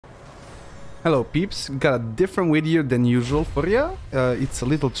Hello peeps, got a different video than usual for ya. It's a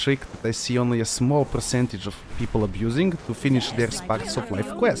little trick that I see only a small percentage of people abusing to finish their Sparks of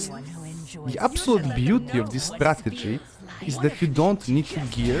Life quest. The absolute beauty of this strategy is that you don't need to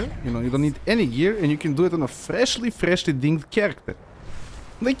gear, you don't need any gear, and you can do it on a freshly dinged character.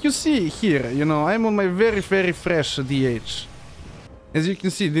 Like you see here, I'm on my very fresh DH. As you can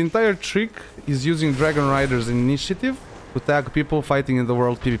see, the entire trick is using Dragon Riders in initiative to tag people fighting in the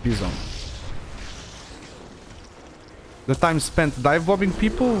world PvP zone. The time spent dive bombing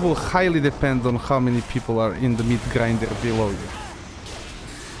people will highly depend on how many people are in the mid grinder below you.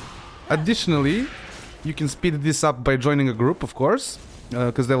 Additionally, you can speed this up by joining a group, of course,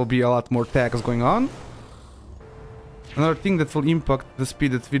 because there will be a lot more tags going on. Another thing that will impact the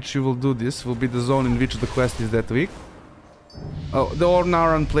speed at which you will do this will be the zone in which the quest is that week. The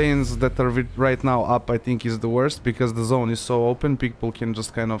Ornaran plains that are right now up, I think, is the worst, because the zone is so open, people can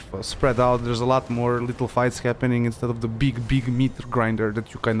just kind of spread out. There's a lot more little fights happening instead of the big meter grinder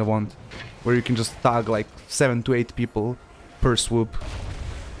that you kind of want, where you can just tag like 7 to 8 people per swoop.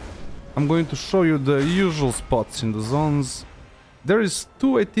 I'm going to show you the usual spots in the zones. There is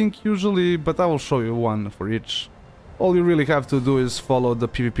 2, I think, usually, but I will show you 1 for each. All you really have to do is follow the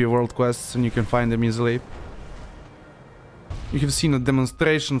PvP world quests and you can find them easily. You have seen a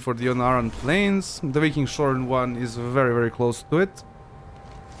demonstration for the Ornaran Plains. The Viking Shorn one is very close to it.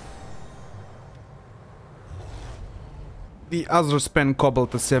 The Azurspan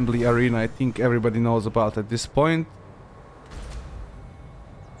Cobalt Assembly Arena, I think everybody knows about at this point.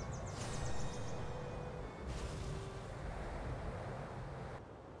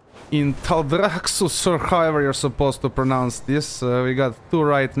 In Taldraxus, or however you're supposed to pronounce this, we got 2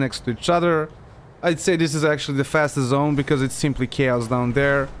 right next to each other. I'd say this is actually the fastest zone because it's simply chaos down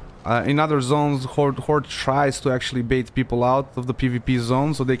there. In other zones, Horde tries to actually bait people out of the PvP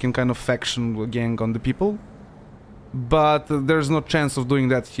zone so they can kind of faction gang on the people. But there's no chance of doing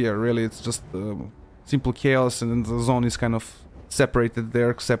that here, really. It's just simple chaos, and then the zone is kind of separated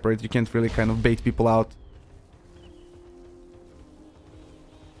there. You can't really kind of bait people out.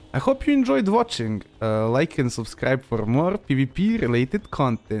 I hope you enjoyed watching. Like and subscribe for more PvP related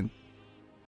content.